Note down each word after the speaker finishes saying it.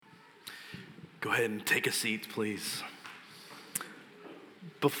Go ahead and take a seat, please.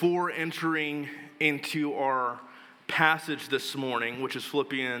 Before entering into our passage this morning, which is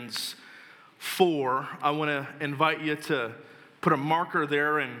Philippians 4, I want to invite you to put a marker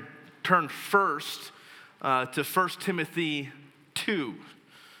there and turn first to 1 Timothy 2.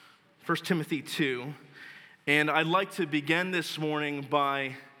 1 Timothy 2. And I'd like to begin this morning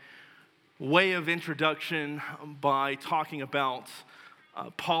by way of introduction by talking about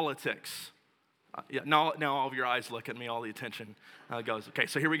politics. Now all of your eyes look at me, all the attention goes. Okay,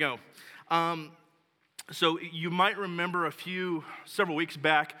 so here we go. So you might remember several weeks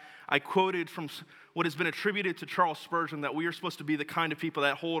back, I quoted from what has been attributed to Charles Spurgeon that we are supposed to be the kind of people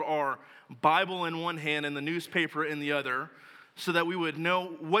that hold our Bible in one hand and the newspaper in the other, so that we would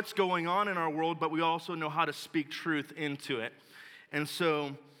know what's going on in our world, but we also know how to speak truth into it. And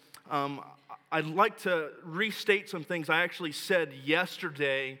so I'd like to restate some things I actually said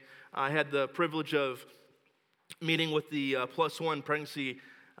yesterday. I had the privilege of meeting with the Plus One Pregnancy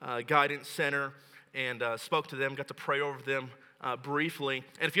Guidance Center and spoke to them, got to pray over them briefly.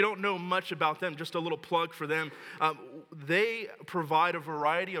 And if you don't know much about them, just a little plug for them. They provide a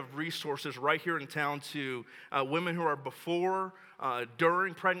variety of resources right here in town to women who are before,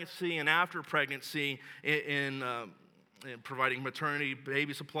 during pregnancy, and after pregnancy in providing maternity,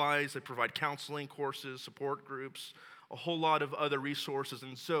 baby supplies. They provide counseling courses, support groups, a whole lot of other resources.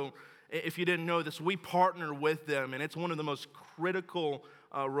 And so if you didn't know this, we partner with them, and it's one of the most critical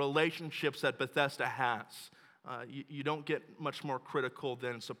relationships that Bethesda has. You don't get much more critical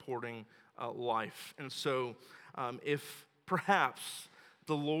than supporting life. And so if perhaps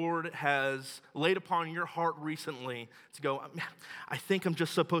the Lord has laid upon your heart recently to go, I think I'm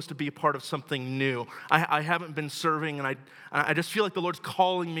just supposed to be a part of something new. I haven't been serving, and I just feel like the Lord's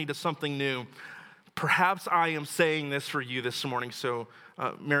calling me to something new. Perhaps I am saying this for you this morning. So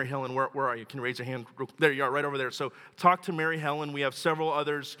Mary Helen, where are you? Can you raise your hand? There you are, right over there. So talk to Mary Helen. We have several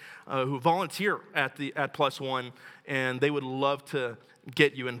others who volunteer at Plus One, and they would love to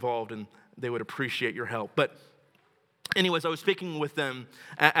get you involved, and they would appreciate your help. But anyways, I was speaking with them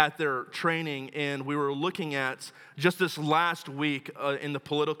at their training, and we were looking at just this last week in the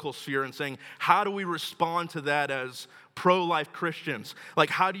political sphere and saying, how do we respond to that as pro-life Christians? Like,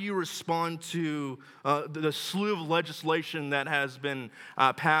 how do you respond to the slew of legislation that has been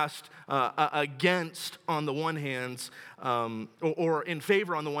passed against, on the one hand, or in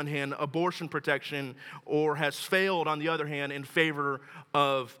favor, on the one hand, abortion protection, or has failed, on the other hand, in favor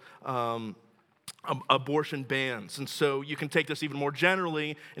of abortion bans? And so you can take this even more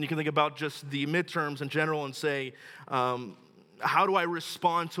generally, and you can think about just the midterms in general and say, how do I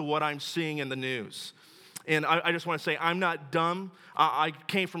respond to what I'm seeing in the news? And I just want to say, I'm not dumb. I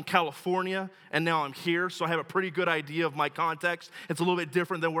came from California, and now I'm here, so I have a pretty good idea of my context. It's a little bit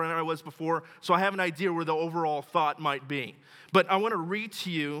different than where I was before, so I have an idea where the overall thought might be. But I want to read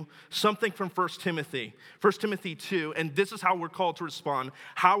to you something from 1 Timothy 2, and this is how we're called to respond,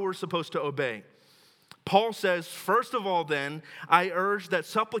 how we're supposed to obey. Paul says, first of all then, I urge that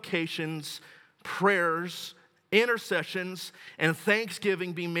supplications, prayers, intercessions, and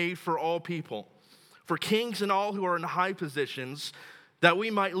thanksgiving be made for all people, for kings and all who are in high positions, that we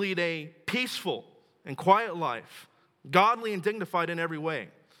might lead a peaceful and quiet life, godly and dignified in every way.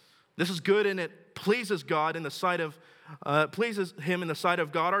 This is good, and it pleases God in the sight of pleases Him in the sight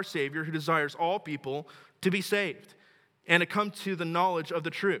of God our Savior, who desires all people to be saved and to come to the knowledge of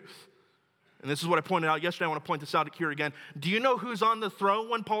the truth. And this is what I pointed out yesterday. I want to point this out here again. Do you know who's on the throne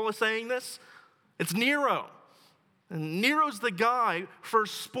when Paul is saying this? It's Nero. And Nero's the guy, for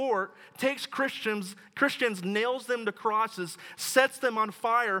sport, takes Christians, nails them to crosses, sets them on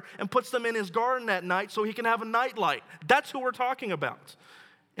fire, and puts them in his garden at night so he can have a nightlight. That's who we're talking about.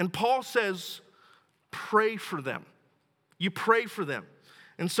 And Paul says, pray for them. You pray for them.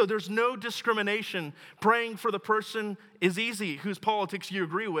 And so there's no discrimination. Praying for the person is easy, whose politics you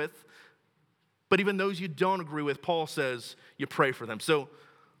agree with. But even those you don't agree with, Paul says you pray for them. So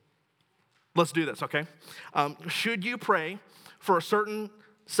let's do this, okay? Should you pray for a certain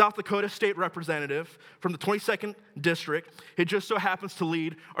South Dakota state representative from the 22nd district who just so happens to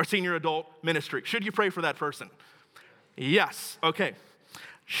lead our senior adult ministry? Should you pray for that person? Yes, okay.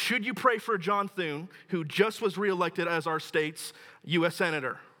 Should you pray for John Thune, who just was reelected as our state's U.S.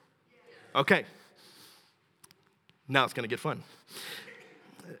 Senator? Okay. Now it's going to get fun.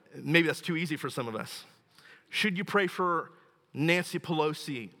 Maybe that's too easy for some of us. Should you pray for Nancy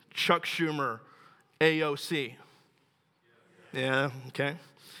Pelosi, Chuck Schumer, AOC? Yeah, okay.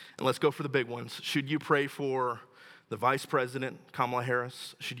 And let's go for the big ones. Should you pray for the Vice President, Kamala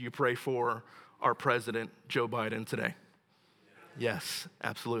Harris? Should you pray for our President, Joe Biden, today? Yes,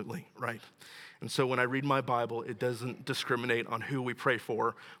 absolutely, right. And so when I read my Bible, it doesn't discriminate on who we pray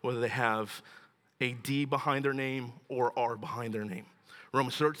for, whether they have a D behind their name or R behind their name.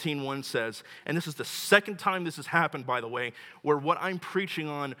 Romans 13:1 says, and this is the second time this has happened, by the way, where what I'm preaching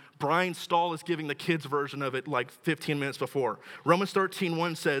on, Brian Stahl is giving the kids' version of it like 15 minutes before. Romans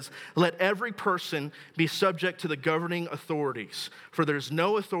 13:1 says, let every person be subject to the governing authorities, for there's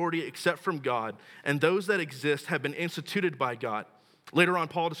no authority except from God, and those that exist have been instituted by God. Later on,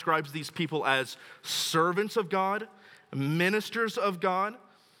 Paul describes these people as servants of God, ministers of God,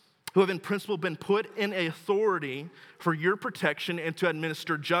 who have in principle been put in authority for your protection and to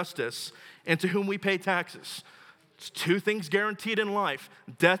administer justice, and to whom we pay taxes. It's two things guaranteed in life: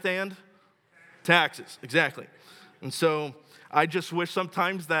 death and taxes. Exactly. And so I just wish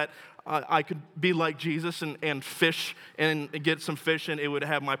sometimes that I could be like Jesus and fish and get some fish, and it would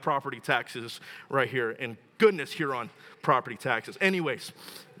have my property taxes right here. And goodness, here on property taxes. Anyways,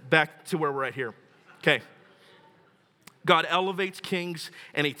 back to where we're at here. Okay. God elevates kings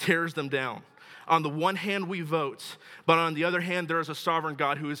and he tears them down. On the one hand, we vote, but on the other hand, there is a sovereign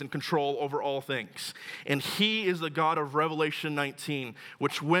God who is in control over all things. And he is the God of Revelation 19,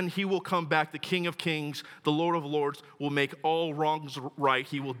 which when he will come back, the King of Kings, the Lord of Lords, will make all wrongs right.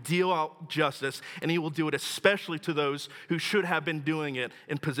 He will deal out justice, and he will do it especially to those who should have been doing it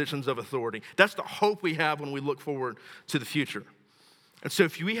in positions of authority. That's the hope we have when we look forward to the future. And so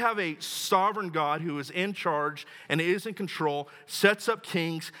if we have a sovereign God who is in charge and is in control, sets up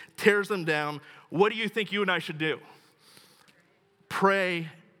kings, tears them down, what do you think you and I should do? Pray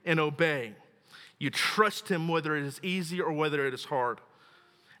and obey. You trust him whether it is easy or whether it is hard.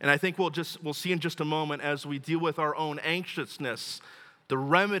 And I think we'll see in just a moment, as we deal with our own anxiousness, the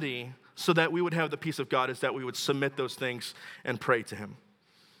remedy so that we would have the peace of God is that we would submit those things and pray to him.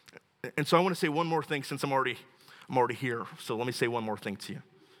 And so I want to say one more thing, since I'm already here, so let me say one more thing to you.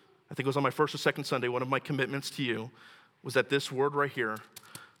 I think it was on my first or second Sunday, one of my commitments to you was that this word right here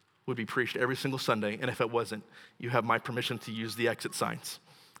would be preached every single Sunday, and if it wasn't, you have my permission to use the exit signs.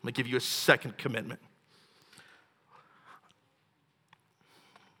 I'm going to give you a second commitment.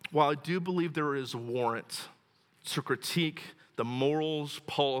 While I do believe there is warrant to critique the morals,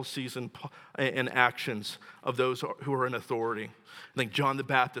 policies, and actions of those who are in authority. I think John the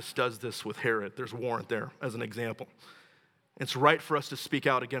Baptist does this with Herod. There's warrant there as an example. It's right for us to speak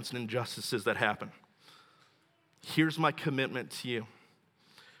out against injustices that happen. Here's my commitment to you.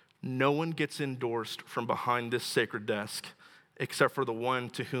 No one gets endorsed from behind this sacred desk except for the one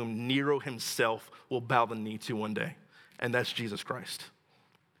to whom Nero himself will bow the knee to one day, and that's Jesus Christ.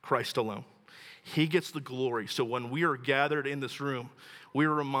 Christ alone. He gets the glory. So when we are gathered in this room, we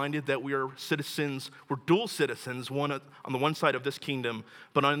are reminded that we are citizens, we're dual citizens, one on the one side of this kingdom,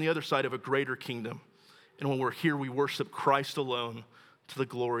 but on the other side of a greater kingdom. And when we're here, we worship Christ alone to the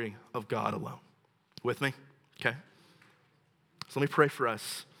glory of God alone. With me? Okay. So let me pray for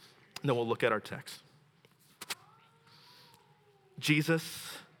us, and then we'll look at our text.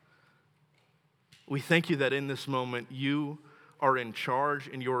 Jesus, we thank you that in this moment you are in charge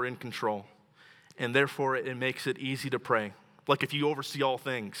and you're in control. And therefore, it makes it easy to pray. Like if you oversee all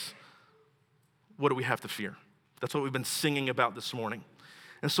things, what do we have to fear? That's what we've been singing about this morning.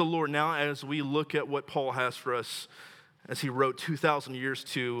 And so, Lord, now as we look at what Paul has for us, as he wrote 2,000 years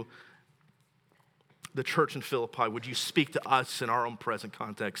to the church in Philippi, would you speak to us in our own present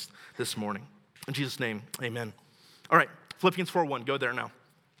context this morning? In Jesus' name, amen. All right, Philippians 4:1, go there now.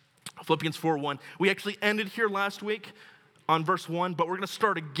 Philippians 4:1. We actually ended here last week on verse 1, but we're going to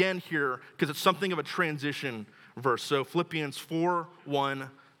start again here because it's something of a transition verse. So Philippians 4:1,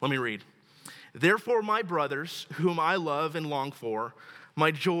 let me read. Therefore, my brothers, whom I love and long for,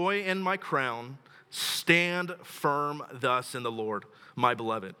 my joy and my crown, stand firm thus in the Lord, my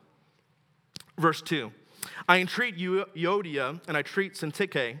beloved. Verse 2, I entreat Euodia and I entreat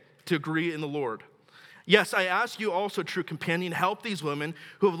Syntyche to agree in the Lord. Yes, I ask you also, true companion, help these women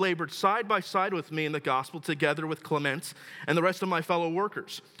who have labored side by side with me in the gospel, together with Clement and the rest of my fellow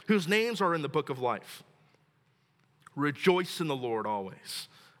workers, whose names are in the book of life. Rejoice in the Lord always.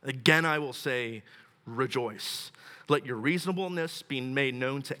 Again, I will say, rejoice. Let your reasonableness be made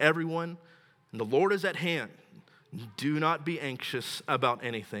known to everyone, and the Lord is at hand. Do not be anxious about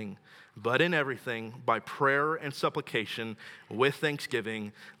anything, but in everything, by prayer and supplication, with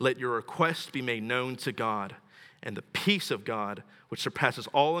thanksgiving, let your requests be made known to God. And the peace of God, which surpasses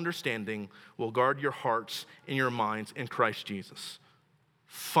all understanding, will guard your hearts and your minds in Christ Jesus.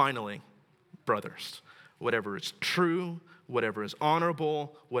 Finally, brothers, whatever is true, whatever is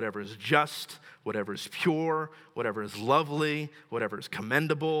honorable, whatever is just, whatever is pure, whatever is lovely, whatever is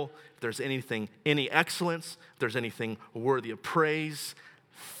commendable, if there's anything, any excellence, if there's anything worthy of praise,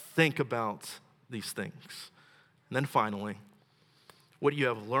 think about these things. And then finally, what you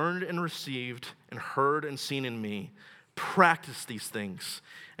have learned and received and heard and seen in me, practice these things,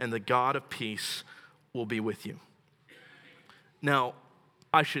 and the God of peace will be with you. Now,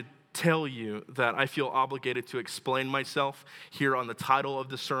 I should tell you that I feel obligated to explain myself here on the title of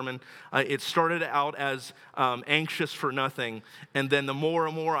the sermon. It started out as anxious for nothing, and then the more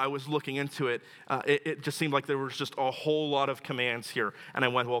and more I was looking into it, it just seemed like there was just a whole lot of commands here. And I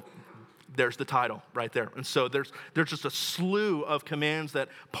went, well, there's the title right there. And so there's just a slew of commands that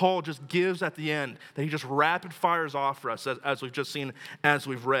Paul just gives at the end, that he just rapid fires off for us, as we've just seen, as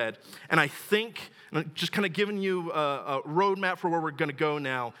we've read. And I think, just kind of giving you a roadmap for where we're going to go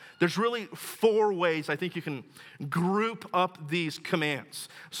now, there's really 4 ways I think you can group up these commands.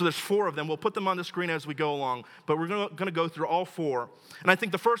 So there's 4 of them. We'll put them on the screen as we go along, but we're going to go through all 4. And I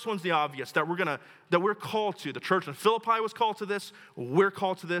think the first one's the obvious, that we're called to. The church in Philippi was called to this. We're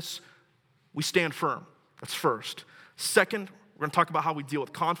called to this. We stand firm. That's first. Second, we're going to talk about how we deal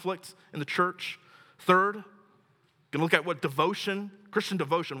with conflict in the church. Third, we're going to look at what Christian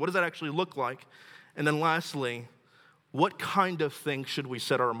devotion, what does that actually look like? And then lastly, what kind of things should we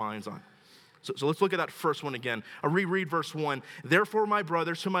set our minds on? So let's look at that first one again. I'll reread verse 1. Therefore, my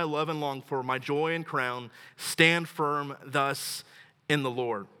brothers, whom I love and long for, my joy and crown, stand firm thus in the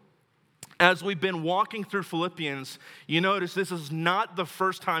Lord. As we've been walking through Philippians, you notice this is not the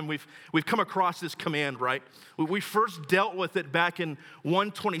first time we've come across this command, right? We first dealt with it back in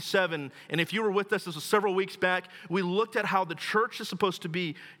 127, and if you were with us, this was several weeks back, we looked at how the church is supposed to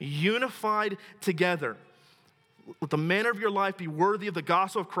be unified together. Let the manner of your life be worthy of the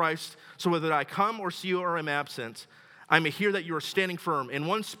gospel of Christ, so whether I come or see you or am absent, I may hear that you are standing firm in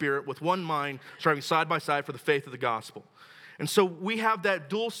one spirit, with one mind, striving side by side for the faith of the gospel. And so we have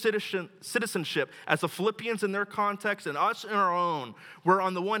that dual citizenship as the Philippians in their context and us in our own, where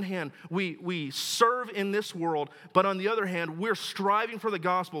on the one hand, we serve in this world, but on the other hand, we're striving for the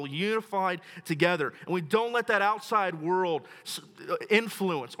gospel, unified together. And we don't let that outside world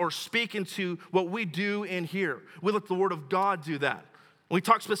influence or speak into what we do in here. We let the Word of God do that. We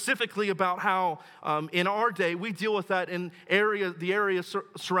talk specifically about how in our day we deal with that in the area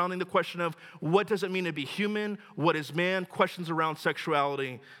surrounding the question of what does it mean to be human, what is man, questions around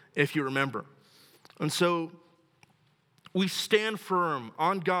sexuality, if you remember. And so we stand firm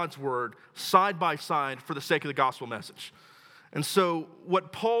on God's word side by side for the sake of the gospel message. And so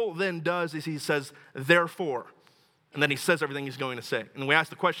what Paul then does is he says, therefore, and then he says everything he's going to say. And we ask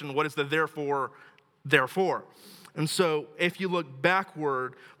the question, what is the therefore? And so if you look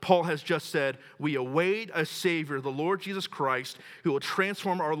backward, Paul has just said, we await a Savior, the Lord Jesus Christ, who will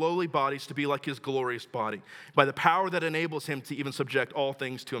transform our lowly bodies to be like his glorious body, by the power that enables him to even subject all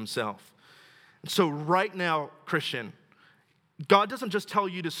things to himself. And so right now, Christian, God doesn't just tell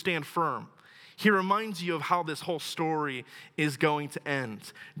you to stand firm. He reminds you of how this whole story is going to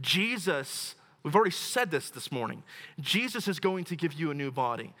end. Jesus, we've already said this morning. Jesus is going to give you a new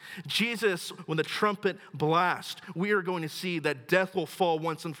body. Jesus, when the trumpet blasts, we are going to see that death will fall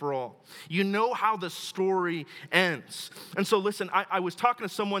once and for all. You know how the story ends. And so listen, I was talking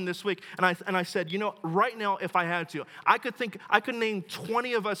to someone this week, and I said, right now, if I had to, I could name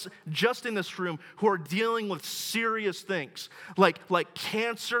 20 of us just in this room who are dealing with serious things, like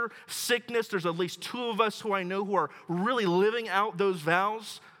cancer, sickness. There's at least 2 of us who I know who are really living out those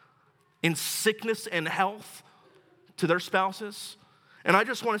vows in sickness and health to their spouses. And I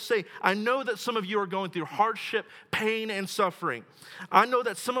just want to say, I know that some of you are going through hardship, pain, and suffering. I know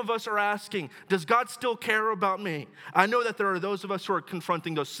that some of us are asking, does God still care about me? I know that there are those of us who are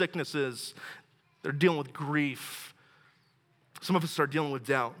confronting those sicknesses. They're dealing with grief. Some of us are dealing with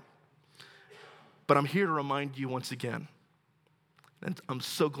doubt. But I'm here to remind you once again, and I'm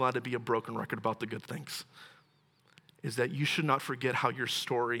so glad to be a broken record about the good things, is that you should not forget how your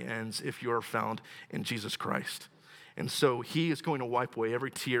story ends if you are found in Jesus Christ. And so he is going to wipe away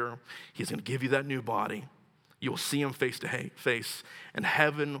every tear. He's going to give you that new body. You will see him face to face, and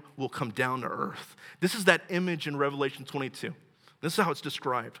heaven will come down to earth. This is that image in Revelation 22. This is how it's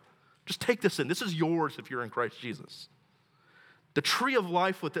described. Just take this in. This is yours if you're in Christ Jesus. The tree of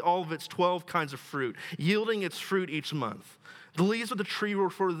life with all of its 12 kinds of fruit, yielding its fruit each month. The leaves of the tree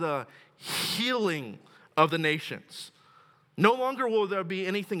were for the healing of the nations. No longer will there be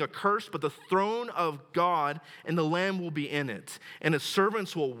anything accursed, but the throne of God and the Lamb will be in it, and his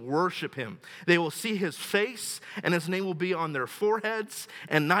servants will worship him. They will see his face, and his name will be on their foreheads,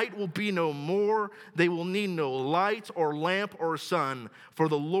 and night will be no more. They will need no light or lamp or sun, for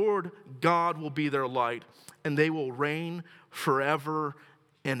the Lord God will be their light, and they will reign forever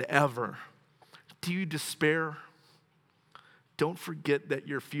and ever. Do you despair? Don't forget that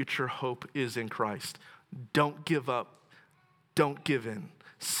your future hope is in Christ. Don't give up. Don't give in.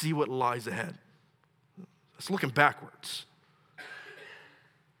 See what lies ahead. It's looking backwards.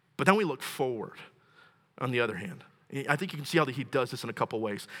 But then we look forward, on the other hand. I think you can see how he does this in a couple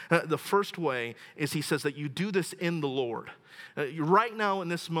ways. The first way is he says that you do this in the Lord. Right now in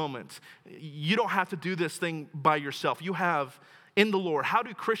this moment, you don't have to do this thing by yourself. You have in the Lord. How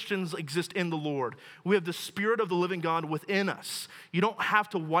do Christians exist in the Lord? We have the Spirit of the living God within us. You don't have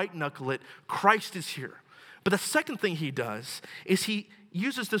to white knuckle it. Christ is here. But the second thing he does is he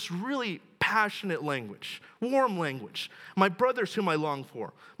uses this really passionate language, warm language. My brothers whom I long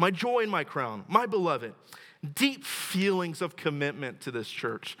for, my joy and my crown, my beloved. Deep feelings of commitment to this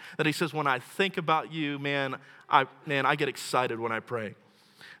church. That he says, when I think about you, I get excited when I pray.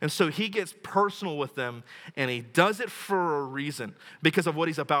 And so he gets personal with them, and he does it for a reason, because of what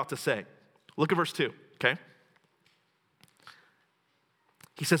he's about to say. Look at verse 2, okay?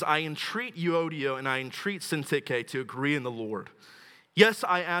 He says, I entreat Euodia and I entreat Syntyche to agree in the Lord. Yes,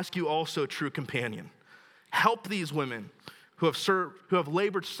 I ask you also, true companion, help these women who have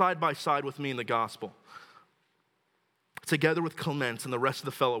labored side by side with me in the gospel, together with Clement and the rest of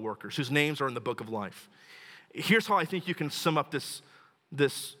the fellow workers whose names are in the book of life. Here's how I think you can sum up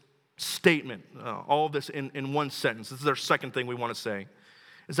this statement, all of this in one sentence. This is our second thing we want to say,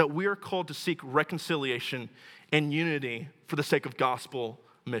 is that we are called to seek reconciliation and unity for the sake of gospel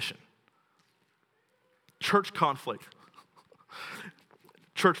mission. Church conflict,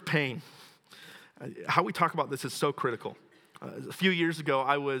 church pain. How we talk about this is so critical. A few years ago,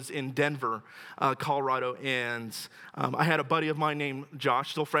 I was in Denver, Colorado, and I had a buddy of mine named Josh,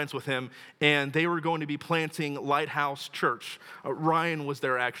 still friends with him, and they were going to be planting Lighthouse Church. Ryan was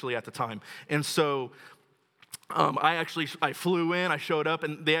there actually at the time. And so I flew in, I showed up,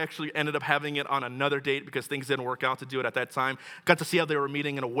 and they actually ended up having it on another date because things didn't work out to do it at that time. Got to see how they were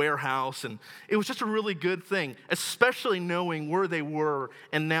meeting in a warehouse, and it was just a really good thing, especially knowing where they were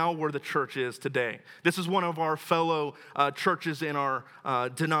and now where the church is today. This is one of our fellow churches in our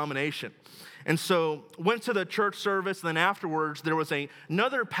denomination. And so went to the church service, and then afterwards there was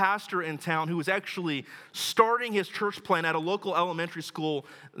another pastor in town who was actually starting his church plant at a local elementary school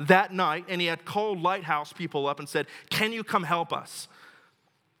that night, and he had called Lighthouse people up and said, can you come help us?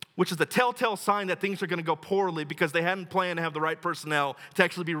 Which is the telltale sign that things are going to go poorly because they hadn't planned to have the right personnel to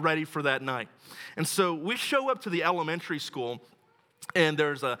actually be ready for that night. And so we show up to the elementary school, and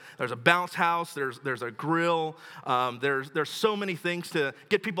there's a bounce house, there's a grill, there's so many things to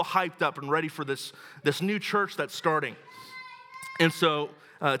get people hyped up and ready for this new church that's starting. And so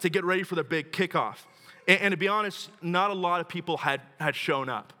to get ready for the big kickoff. And to be honest, not a lot of people had shown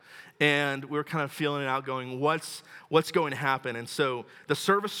up. And we were kind of feeling it out, going, what's going to happen? And so the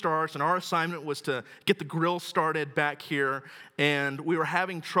service starts, and our assignment was to get the grill started back here, and we were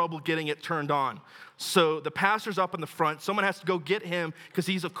having trouble getting it turned on. So the pastor's up in the front. Someone has to go get him because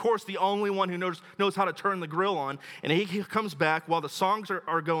he's, of course, the only one who knows how to turn the grill on. And he comes back while the songs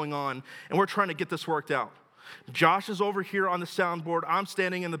are going on, and we're trying to get this worked out. Josh is over here on the soundboard. I'm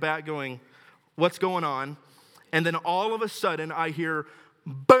standing in the back going, what's going on? And then all of a sudden, I hear,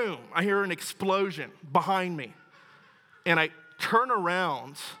 boom, I hear an explosion behind me. And I turn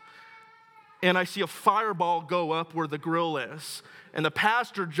around, and I see a fireball go up where the grill is. And the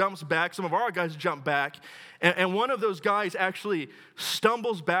pastor jumps back. Some of our guys jump back. And one of those guys actually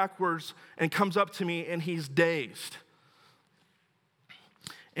stumbles backwards and comes up to me, and he's dazed.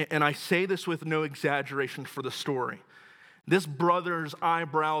 And I say this with no exaggeration for the story. This brother's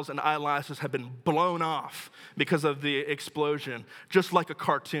eyebrows and eyelashes have been blown off because of the explosion, just like a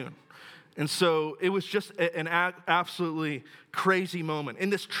cartoon. And so it was just an absolutely crazy moment. In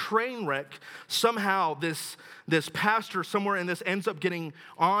this train wreck, somehow this pastor somewhere in this ends up getting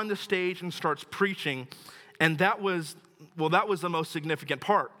on the stage and starts preaching. And that was the most significant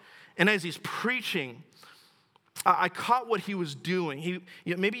part. And as he's preaching, I caught what he was doing.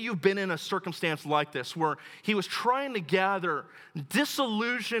 Maybe you've been in a circumstance like this where he was trying to gather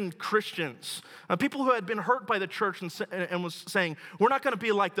disillusioned Christians, people who had been hurt by the church, and was saying, we're not going to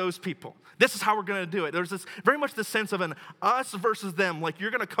be like those people. This is how we're going to do it. There's this very much the sense of an us versus them, like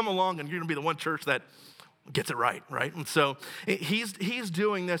you're going to come along and you're going to be the one church that gets it right? And so he's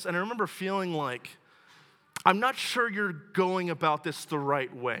doing this, and I remember feeling like I'm not sure you're going about this the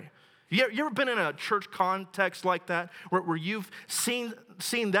right way. You ever been in a church context like that where you've seen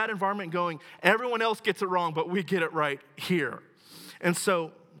that environment going, everyone else gets it wrong, but we get it right here? And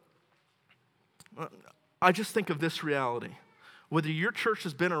so I just think of this reality. Whether your church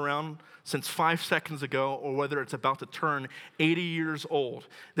has been around since 5 seconds ago or whether it's about to turn 80 years old,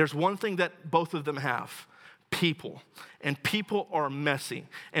 there's one thing that both of them have: people. And people are messy.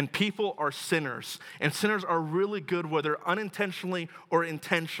 And people are sinners. And sinners are really good, whether unintentionally or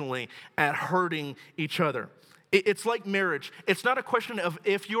intentionally, at hurting each other. It's like marriage. It's not a question of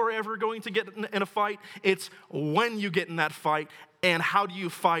if you're ever going to get in a fight. It's when you get in that fight and how do you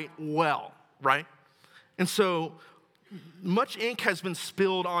fight well, right? And so much ink has been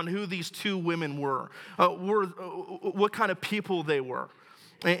spilled on who these two women were, what kind of people they were.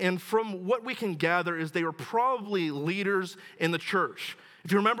 And from what we can gather is they were probably leaders in the church.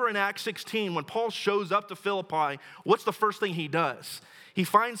 If you remember in Acts 16, when Paul shows up to Philippi, what's the first thing he does? He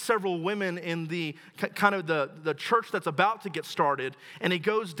finds several women in the kind of the church that's about to get started, and he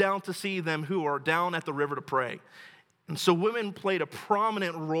goes down to see them who are down at the river to pray. And so women played a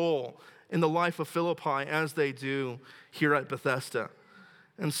prominent role in the life of Philippi as they do here at Bethesda.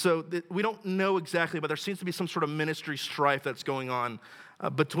 And so we don't know exactly, but there seems to be some sort of ministry strife that's going on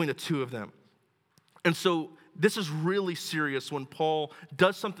between the two of them. And so this is really serious when Paul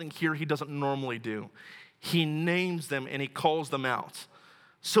does something here he doesn't normally do. He names them and he calls them out.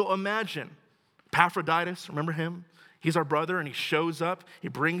 So imagine Epaphroditus, remember him? He's our brother, and he shows up. He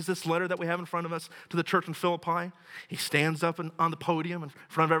brings this letter that we have in front of us to the church in Philippi. He stands up on the podium in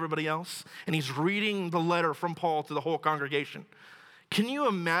front of everybody else, and he's reading the letter from Paul to the whole congregation. Can you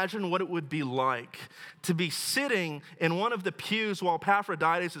imagine what it would be like to be sitting in one of the pews while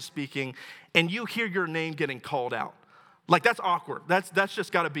Epaphroditus is speaking, and you hear your name getting called out? Like, that's awkward. That's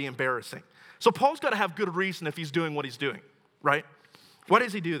just got to be embarrassing. So Paul's got to have good reason if he's doing what he's doing, right? Why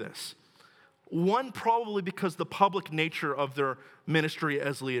does he do this? One, probably because the public nature of their ministry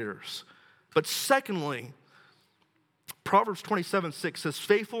as leaders. But secondly, Proverbs 27:6 says,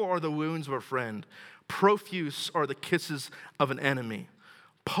 "Faithful are the wounds of a friend, profuse are the kisses of an enemy."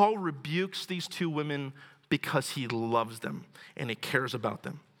 Paul rebukes these two women because he loves them and he cares about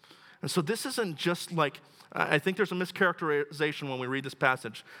them. And so this isn't just like, I think there's a mischaracterization when we read this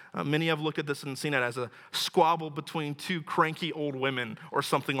passage. Many have looked at this and seen it as a squabble between two cranky old women or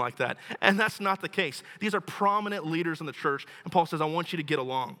something like that. And that's not the case. These are prominent leaders in the church. And Paul says, I want you to get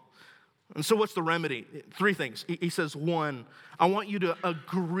along. And so what's the remedy? 3 things. He says, 1, I want you to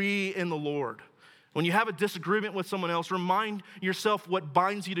agree in the Lord. When you have a disagreement with someone else, remind yourself what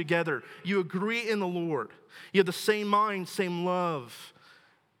binds you together. You agree in the Lord. You have the same mind, same love.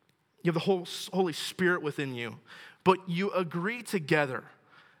 You have the whole Holy Spirit within you, but you agree together.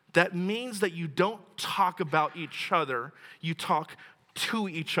 That means that you don't talk about each other, you talk to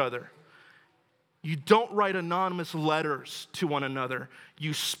each other. You don't write anonymous letters to one another,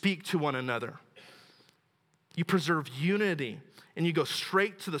 you speak to one another. You preserve unity, and you go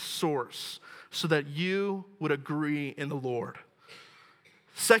straight to the source so that you would agree in the Lord.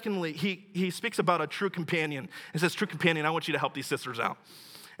 Secondly, he speaks about a true companion. He says, true companion, I want you to help these sisters out.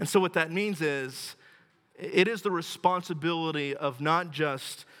 And so what that means is, it is the responsibility of not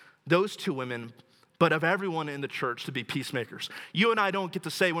just those two women, but of everyone in the church to be peacemakers. You and I don't get to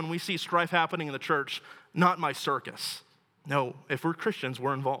say when we see strife happening in the church, not my circus. No, if we're Christians,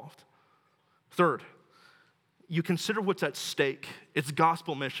 we're involved. Third, you consider what's at stake. It's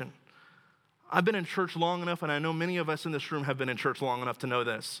gospel mission. I've been in church long enough, and I know many of us in this room have been in church long enough to know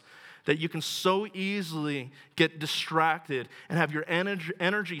this, that you can so easily get distracted and have your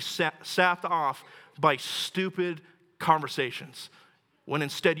energy sapped off by stupid conversations, when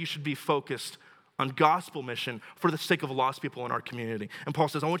instead you should be focused on gospel mission for the sake of lost people in our community. And Paul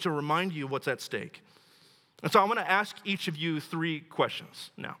says, I want to remind you what's at stake. And so I'm going to ask each of you 3 questions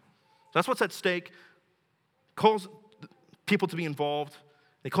now. That's what's at stake. Calls people to be involved.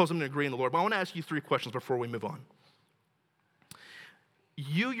 He calls them to agree in the Lord. But I want to ask you 3 questions before we move on.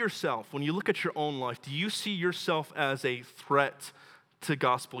 You yourself, when you look at your own life, do you see yourself as a threat to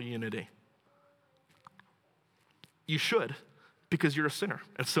gospel unity? You should, because you're a sinner,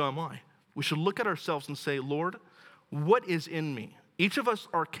 and so am I. We should look at ourselves and say, Lord, what is in me? Each of us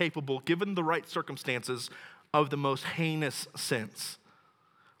are capable, given the right circumstances, of the most heinous sins.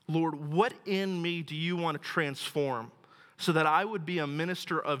 Lord, what in me do you want to transform so that I would be a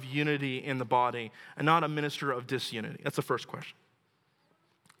minister of unity in the body and not a minister of disunity? That's the first question.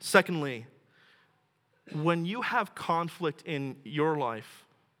 Secondly, when you have conflict in your life,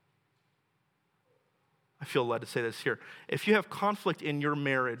 I feel led to say this here. If you have conflict in your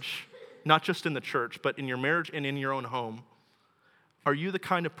marriage, not just in the church, but in your marriage and in your own home, are you the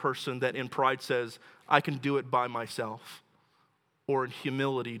kind of person that in pride says, I can do it by myself? Or in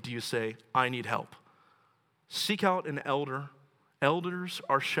humility, do you say, I need help? Seek out an elder. Elders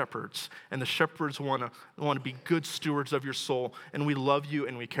are shepherds, and the shepherds want to be good stewards of your soul, and we love you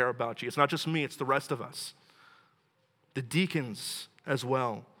and we care about you. It's not just me, it's the rest of us. The deacons as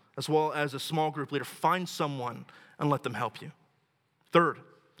well as a small group leader. Find someone and let them help you. Third,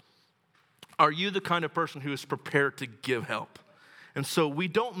 are you the kind of person who is prepared to give help? And so we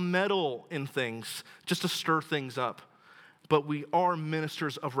don't meddle in things just to stir things up, but we are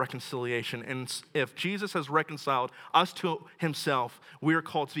ministers of reconciliation. And if Jesus has reconciled us to himself, we are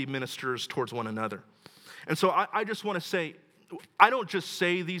called to be ministers towards one another. And so I just want to say, I don't just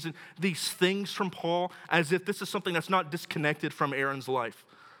say these things from Paul as if this is something that's not disconnected from Aaron's life.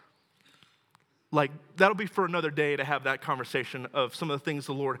 Like, that'll be for another day to have that conversation of some of the things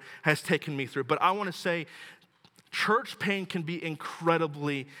the Lord has taken me through. But I want to say, church pain can be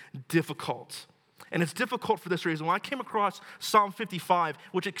incredibly difficult. And it's difficult for this reason. When I came across Psalm 55,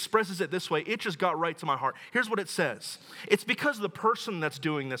 which expresses it this way, it just got right to my heart. Here's what it says. It's because of the person that's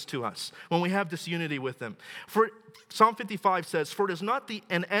doing this to us when we have disunity with them. For Psalm 55 says, for it is not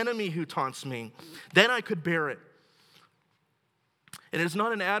an enemy who taunts me, then I could bear it. And it is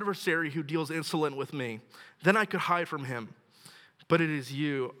not an adversary who deals insolent with me, then I could hide from him. But it is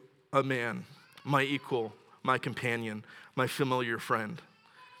you, a man, my equal, my companion, my familiar friend.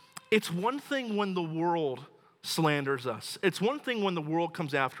 It's one thing when the world slanders us. It's one thing when the world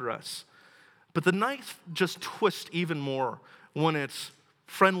comes after us. But the knife just twists even more when it's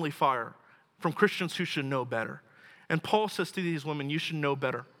friendly fire from Christians who should know better. And Paul says to these women, you should know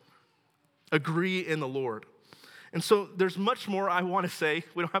better. Agree in the Lord. And so there's much more I want to say.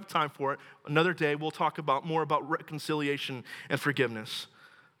 We don't have time for it. Another day we'll talk more about reconciliation and forgiveness.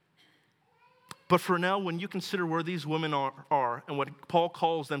 But for now, when you consider where these women are and what Paul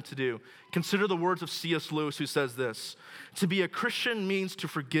calls them to do, consider the words of C.S. Lewis, who says this: to be a Christian means to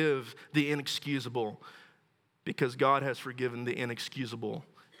forgive the inexcusable because God has forgiven the inexcusable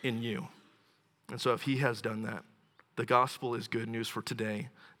in you. And so if he has done that, the gospel is good news for today,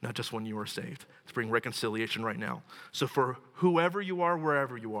 not just when you are saved. To bring reconciliation right now. So for whoever you are,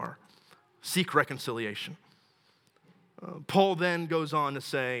 wherever you are, seek reconciliation. Paul then goes on to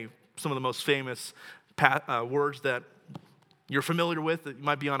say some of the most famous words that you're familiar with, that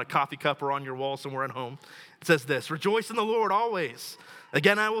might be on a coffee cup or on your wall somewhere at home. It says this: rejoice in the Lord always.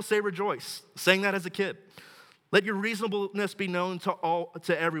 Again, I will say rejoice. Saying that as a kid. Let your reasonableness be known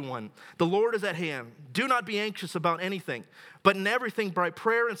to everyone. The Lord is at hand. Do not be anxious about anything, but in everything by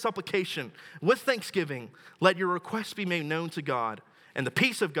prayer and supplication, with thanksgiving, let your requests be made known to God. And the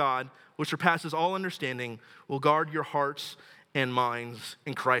peace of God, which surpasses all understanding, will guard your hearts and minds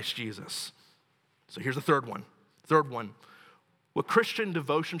in Christ Jesus. So here's the third one. What Christian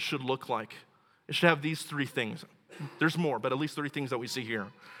devotion should look like. It should have these three things. There's more, but at least three things that we see here.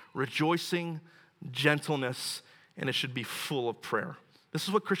 Rejoicing, gentleness, and it should be full of prayer. This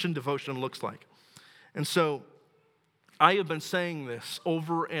is what Christian devotion looks like. And so I have been saying this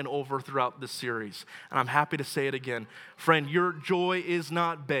over and over throughout this series, and I'm happy to say it again. Friend, your joy is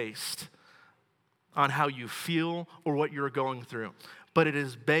not based on how you feel or what you're going through, but it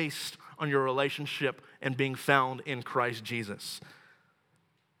is based on your relationship and being found in Christ Jesus.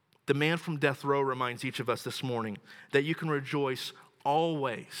 The man from death row reminds each of us this morning that you can rejoice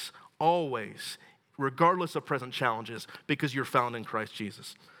always, regardless of present challenges, because you're found in Christ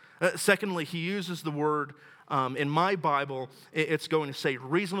Jesus. Secondly, he uses the word, in my Bible, it's going to say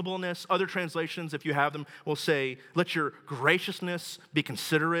reasonableness. Other translations, if you have them, will say, let your graciousness be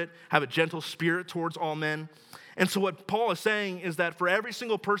considerate, have a gentle spirit towards all men. And so what Paul is saying is that for every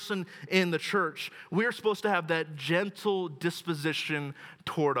single person in the church, we're supposed to have that gentle disposition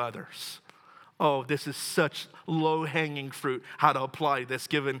toward others. Oh, this is such low-hanging fruit, how to apply this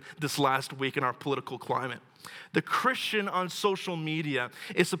given this last week in our political climate. The Christian on social media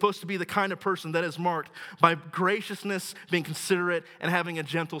is supposed to be the kind of person that is marked by graciousness, being considerate, and having a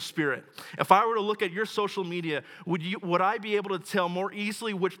gentle spirit. If I were to look at your social media, would I be able to tell more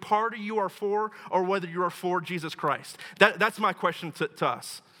easily which party you are for or whether you are for Jesus Christ? That's my question to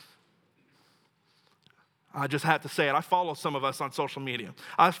us. I just have to say it. I follow some of us on social media.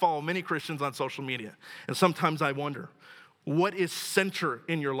 I follow many Christians on social media. And sometimes I wonder, what is center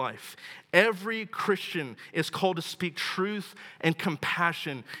in your life? Every Christian is called to speak truth and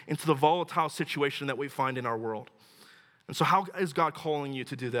compassion into the volatile situation that we find in our world. And so how is God calling you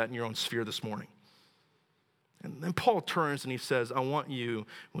to do that in your own sphere this morning? And then Paul turns and he says, I want you,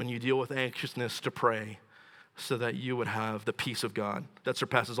 when you deal with anxiousness, to pray. so that you would have the peace of God that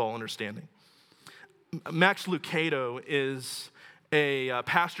surpasses all understanding. Max Lucado is a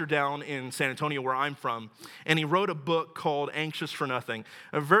pastor down in San Antonio where I'm from, and he wrote a book called Anxious for Nothing.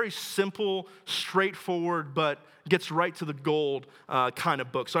 A very simple, straightforward, but gets right to the gold kind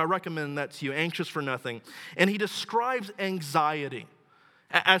of book. So I recommend that to you, Anxious for Nothing. And he describes anxiety.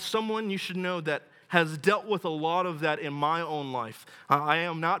 As someone you should know that has dealt with a lot of that in my own life. I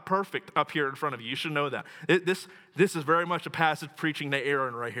am not perfect up here in front of you. You should know that. This is very much a passage preaching to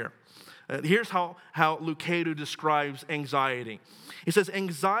Aaron right here. Here's how Lucado describes anxiety. He says,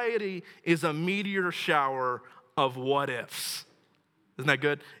 anxiety is a meteor shower of what ifs. Isn't that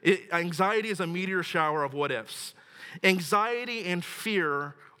good? Anxiety is a meteor shower of what ifs. Anxiety and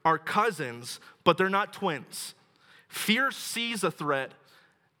fear are cousins, but they're not twins. Fear sees a threat.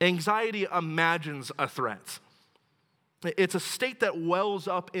 Anxiety imagines a threat. It's a state that wells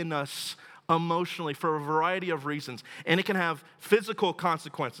up in us emotionally for a variety of reasons, and it can have physical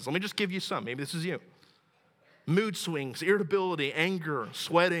consequences. Let me just give you some. Maybe this is you. Mood swings, irritability, anger,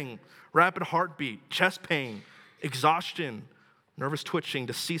 sweating, rapid heartbeat, chest pain, exhaustion, nervous twitching,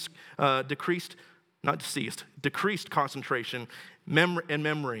 decreased concentration,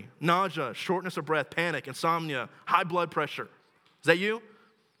 memory, nausea, shortness of breath, panic, insomnia, high blood pressure. Is that you?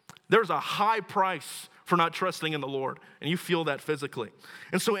 There's a high price for not trusting in the Lord, and you feel that physically.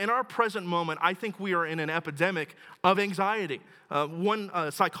 And so in our present moment, I think we are in an epidemic of anxiety. One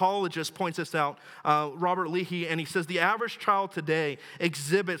psychologist points this out, Robert Leahy, and he says the average child today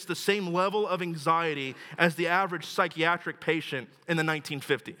exhibits the same level of anxiety as the average psychiatric patient in the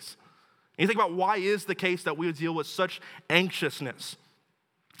 1950s. And you think about why is the case that we would deal with such anxiousness?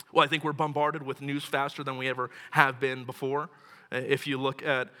 Well, I think we're bombarded with news faster than we ever have been before. If you look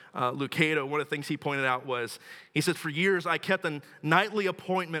at Lucado, one of the things he pointed out was, he said, for years I kept a nightly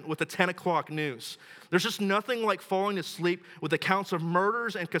appointment with the 10 o'clock news. There's just nothing like falling asleep with accounts of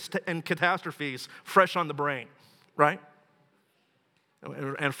murders and catastrophes fresh on the brain, right?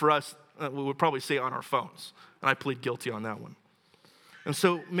 And for us, we would probably say on our phones. And I plead guilty on that one. And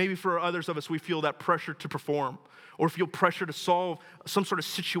so maybe for others of us, we feel that pressure to perform or feel pressure to solve some sort of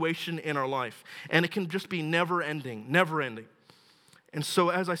situation in our life. And it can just be never ending. And so,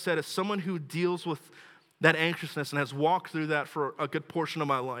 as I said, as someone who deals with that anxiousness and has walked through that for a good portion of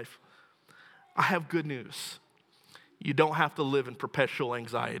my life, I have good news. You don't have to live in perpetual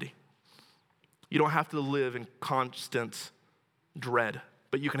anxiety. You don't have to live in constant dread,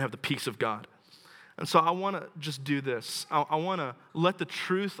 but you can have the peace of God. And so I want to just do this. I want to let the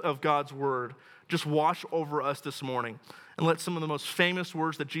truth of God's word just wash over us this morning and let some of the most famous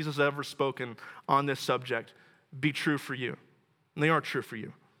words that Jesus ever spoken on this subject be true for you. And they are true for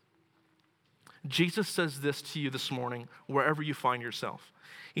you. Jesus says this to you this morning, wherever you find yourself.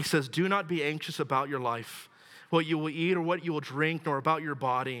 He says, do not be anxious about your life, what you will eat or what you will drink, nor about your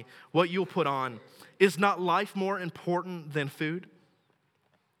body, what you will put on. Is not life more important than food?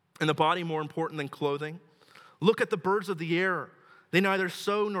 And the body more important than clothing? Look at the birds of the air. They neither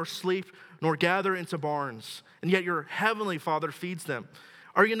sow nor sleep nor gather into barns, and yet your heavenly Father feeds them.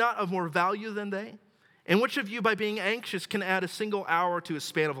 Are you not of more value than they? And which of you, by being anxious, can add a single hour to his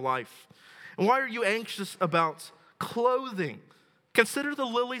span of life? And why are you anxious about clothing? Consider the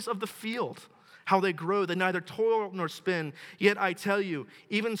lilies of the field, how they grow. They neither toil nor spin. Yet I tell you,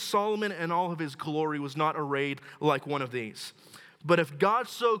 even Solomon in all of his glory was not arrayed like one of these. But if God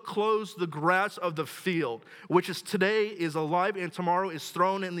so clothes the grass of the field, which is today is alive and tomorrow is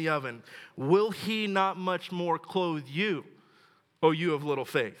thrown in the oven, will he not much more clothe you, O you of little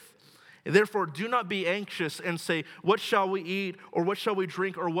faith? Therefore, do not be anxious and say, what shall we eat, or what shall we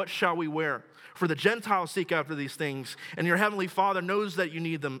drink, or what shall we wear? For the Gentiles seek after these things, and your heavenly Father knows that you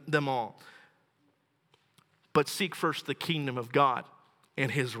need them all. But seek first the kingdom of God and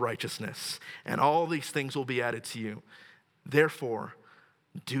his righteousness, and all these things will be added to you. Therefore,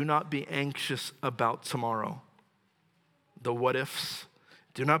 do not be anxious about tomorrow. The what ifs.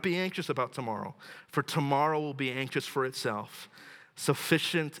 Do not be anxious about tomorrow, for tomorrow will be anxious for itself.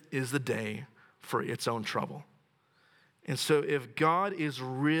 Sufficient is the day for its own trouble. And so if God is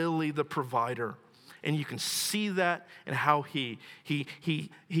really the provider, and you can see that in how he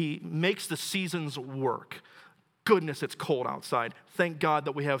makes the seasons work. Goodness, it's cold outside. Thank God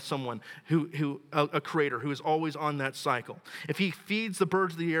that we have someone a creator who is always on that cycle. If he feeds the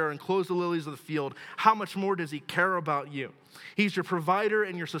birds of the air and clothes the lilies of the field, how much more does he care about you? He's your provider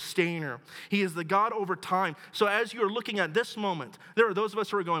and your sustainer. He is the God over time. So as you are looking at this moment, there are those of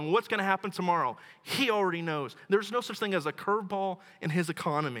us who are going, what's going to happen tomorrow? He already knows. There's no such thing as a curveball in his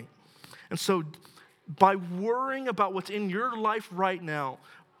economy. And so by worrying about what's in your life right now,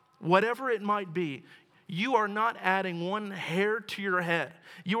 whatever it might be, you are not adding one hair to your head.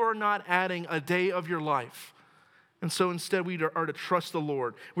 You are not adding a day of your life. And so instead, we are to trust the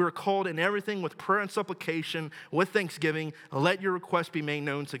Lord. We are called in everything with prayer and supplication, with thanksgiving. Let your requests be made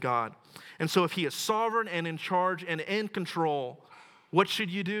known to God. And so if he is sovereign and in charge and in control, what should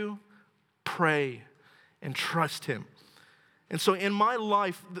you do? Pray and trust him. And so in my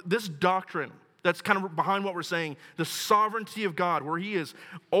life, this doctrine that's kind of behind what we're saying, the sovereignty of God, where he is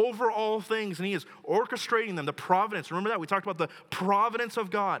over all things and he is orchestrating them, the providence. Remember that? We talked about the providence of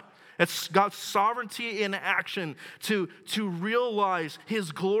God. It's God's sovereignty in action to realize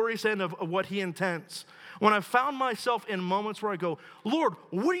his glorious end of what he intends. When I found myself in moments where I go, Lord,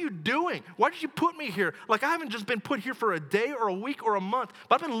 what are you doing? Why did you put me here? Like I haven't just been put here for a day or a week or a month,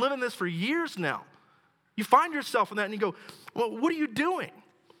 but I've been living this for years now. You find yourself in that and you go, well, what are you doing?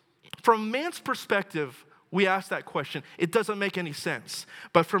 From man's perspective, we ask that question. It doesn't make any sense.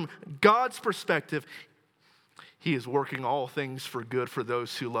 But from God's perspective, he is working all things for good for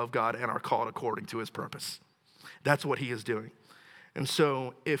those who love God and are called according to his purpose. That's what he is doing. And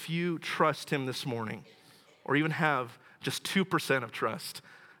so if you trust him this morning, or even have just 2% of trust,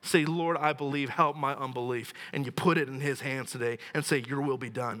 say, Lord, I believe, help my unbelief. And you put it in his hands today and say, your will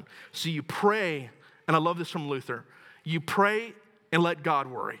be done. So you pray, and I love this from Luther, you pray and let God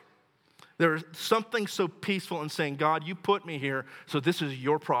worry. There's something so peaceful in saying, God, you put me here, so this is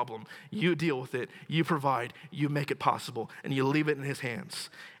your problem. You deal with it. You provide. You make it possible. And you leave it in his hands.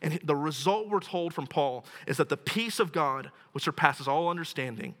 And the result we're told from Paul is that the peace of God, which surpasses all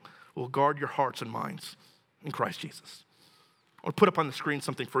understanding, will guard your hearts and minds in Christ Jesus. I'll put up on the screen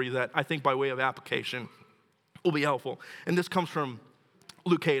something for you that I think by way of application will be helpful. And this comes from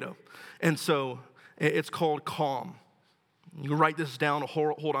Lucado. And so it's called Calm. You can write this down or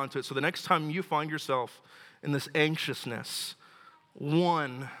hold on to it. So the next time you find yourself in this anxiousness,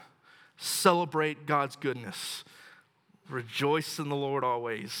 1, celebrate God's goodness. Rejoice in the Lord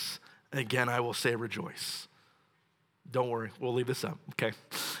always. Again, I will say rejoice. Don't worry, we'll leave this up, okay?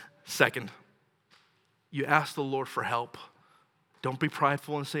 2, you ask the Lord for help. Don't be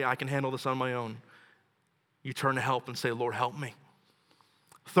prideful and say, I can handle this on my own. You turn to help and say, Lord, help me.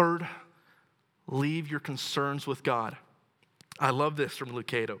 3, leave your concerns with God. I love this from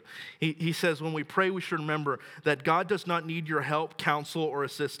Lucado. He says, when we pray, we should remember that God does not need your help, counsel, or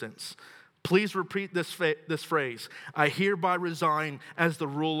assistance. Please repeat this phrase, I hereby resign as the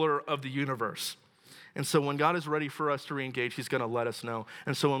ruler of the universe. And so when God is ready for us to re-engage, he's going to let us know.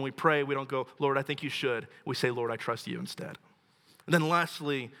 And so when we pray, we don't go, Lord, I think you should. We say, Lord, I trust you instead. And then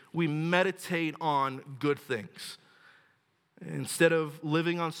lastly, we meditate on good things. Instead of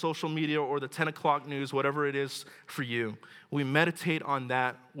living on social media or the 10 o'clock news, whatever it is for you, we meditate on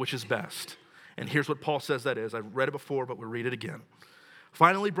that which is best. And here's what Paul says that is. I've read it before, but we'll read it again.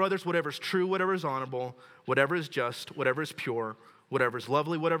 Finally, brothers, whatever is true, whatever is honorable, whatever is just, whatever is pure, whatever is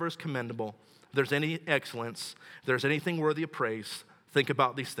lovely, whatever is commendable, if there's any excellence, if there's anything worthy of praise, think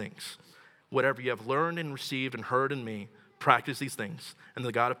about these things. Whatever you have learned and received and heard in me, practice these things, and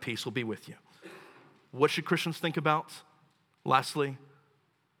the God of peace will be with you. What should Christians think about? Lastly,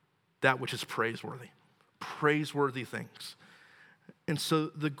 that which is praiseworthy. Praiseworthy things. And so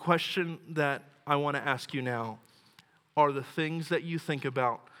the question that I want to ask you now, are the things that you think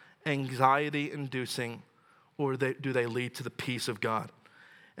about anxiety-inducing, or do they lead to the peace of God?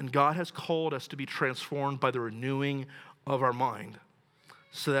 And God has called us to be transformed by the renewing of our mind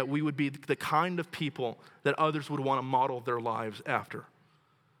so that we would be the kind of people that others would want to model their lives after.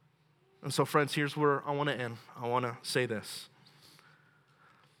 And so, friends, here's where I want to end. I want to say this.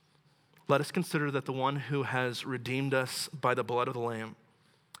 Let us consider that the one who has redeemed us by the blood of the Lamb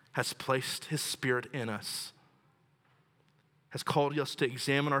has placed his Spirit in us, has called us to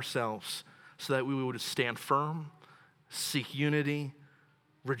examine ourselves so that we would stand firm, seek unity,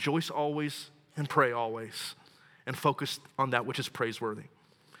 rejoice always, and pray always, and focus on that which is praiseworthy.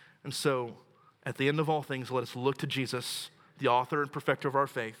 And so, at the end of all things, let us look to Jesus, the author and perfecter of our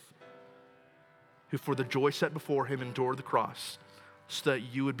faith, who for the joy set before him endured the cross, so that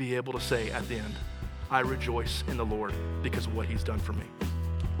you would be able to say at the end, I rejoice in the Lord because of what he's done for me.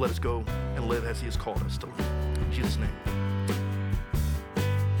 Let us go and live as he has called us to live. In Jesus' name.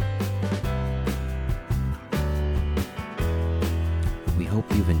 We hope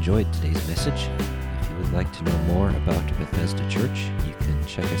you've enjoyed today's message. If you would like to know more about Bethesda Church, you can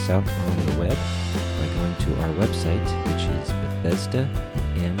check us out on the web by going to our website, which is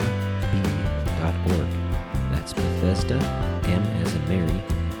BethesdaMB.org. That's Bethesda, M as in Mary,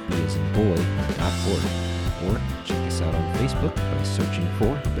 B as in boy.org. Or check us out on Facebook by searching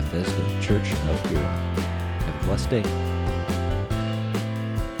for Bethesda Church of Europe. Have a blessed day.